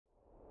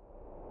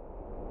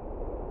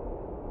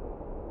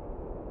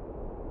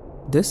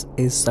This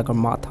is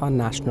Sagarmatha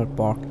National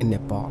Park in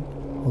Nepal,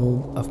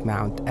 home of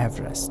Mount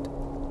Everest.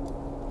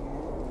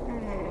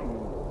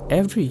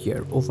 Every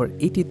year, over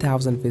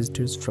 80,000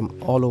 visitors from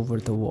all over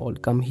the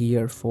world come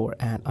here for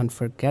an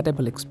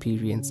unforgettable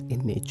experience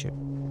in nature.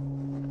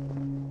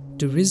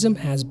 Tourism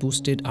has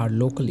boosted our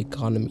local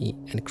economy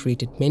and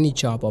created many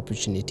job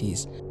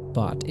opportunities,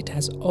 but it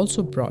has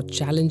also brought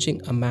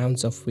challenging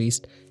amounts of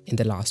waste in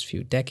the last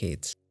few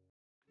decades.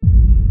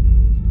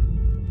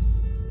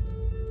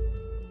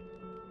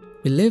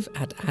 We live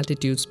at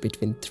altitudes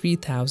between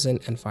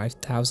 3,000 and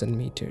 5,000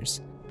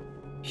 meters.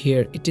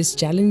 Here, it is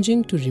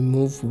challenging to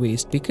remove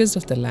waste because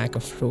of the lack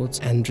of roads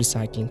and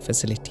recycling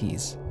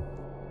facilities.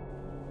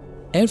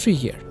 Every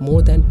year,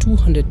 more than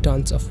 200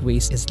 tons of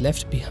waste is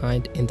left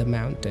behind in the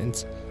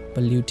mountains,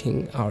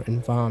 polluting our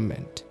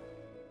environment.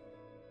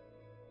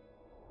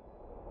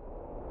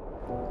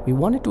 We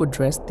wanted to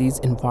address these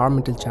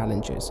environmental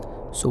challenges,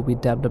 so we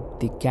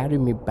developed the Carry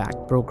Me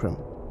Back program.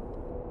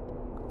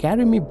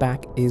 Carry Me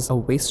Back is a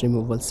waste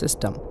removal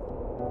system.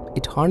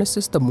 It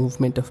harnesses the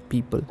movement of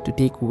people to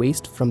take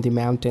waste from the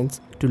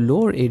mountains to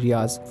lower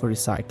areas for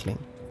recycling.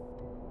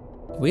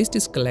 Waste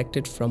is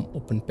collected from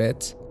open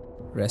pits,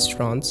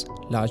 restaurants,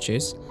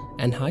 lodges,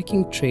 and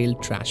hiking trail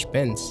trash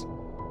bins.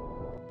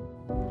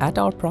 At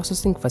our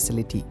processing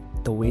facility,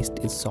 the waste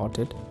is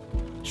sorted,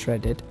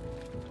 shredded,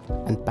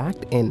 and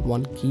packed in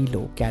 1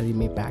 kilo Carry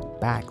Me Back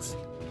bags.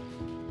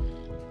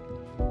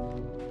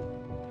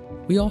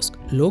 We ask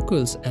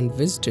locals and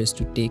visitors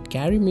to take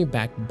Carry Me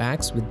Back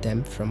bags with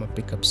them from a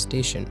pickup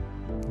station.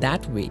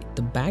 That way,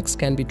 the bags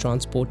can be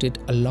transported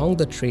along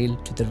the trail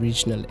to the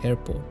regional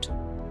airport.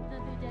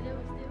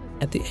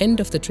 At the end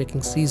of the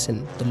trekking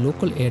season, the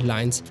local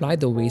airlines fly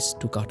the waste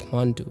to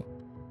Kathmandu.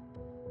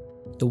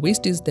 The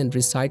waste is then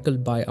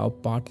recycled by our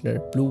partner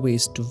Blue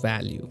Waste to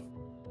Value.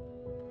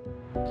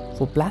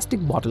 For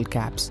plastic bottle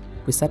caps,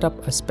 we set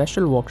up a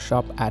special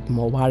workshop at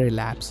Mowari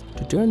Labs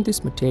to turn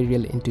this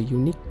material into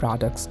unique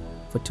products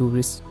for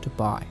tourists to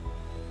buy.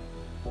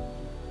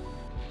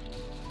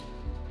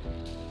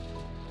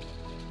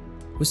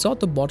 We sort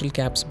the bottle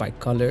caps by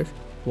color,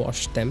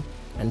 wash them,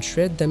 and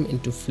shred them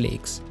into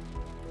flakes.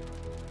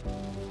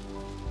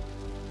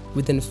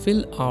 We then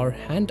fill our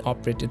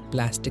hand-operated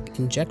plastic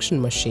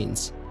injection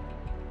machines,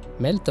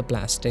 melt the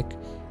plastic,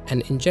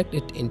 and inject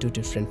it into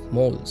different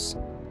molds.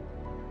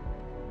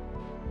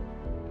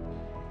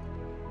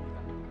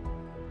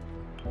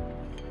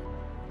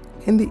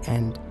 In the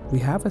end, we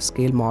have a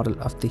scale model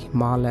of the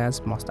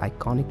Himalayas' most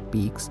iconic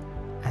peaks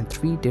and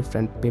 3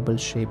 different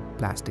pebble-shaped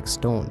plastic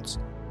stones.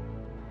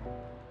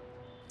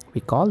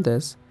 We call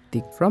this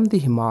the From the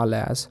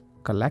Himalayas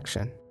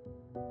collection.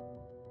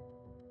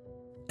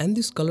 And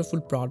these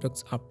colorful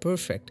products are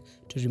perfect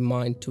to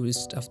remind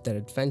tourists of their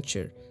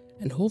adventure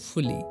and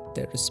hopefully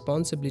their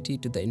responsibility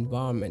to the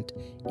environment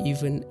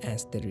even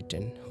as they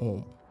return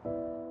home.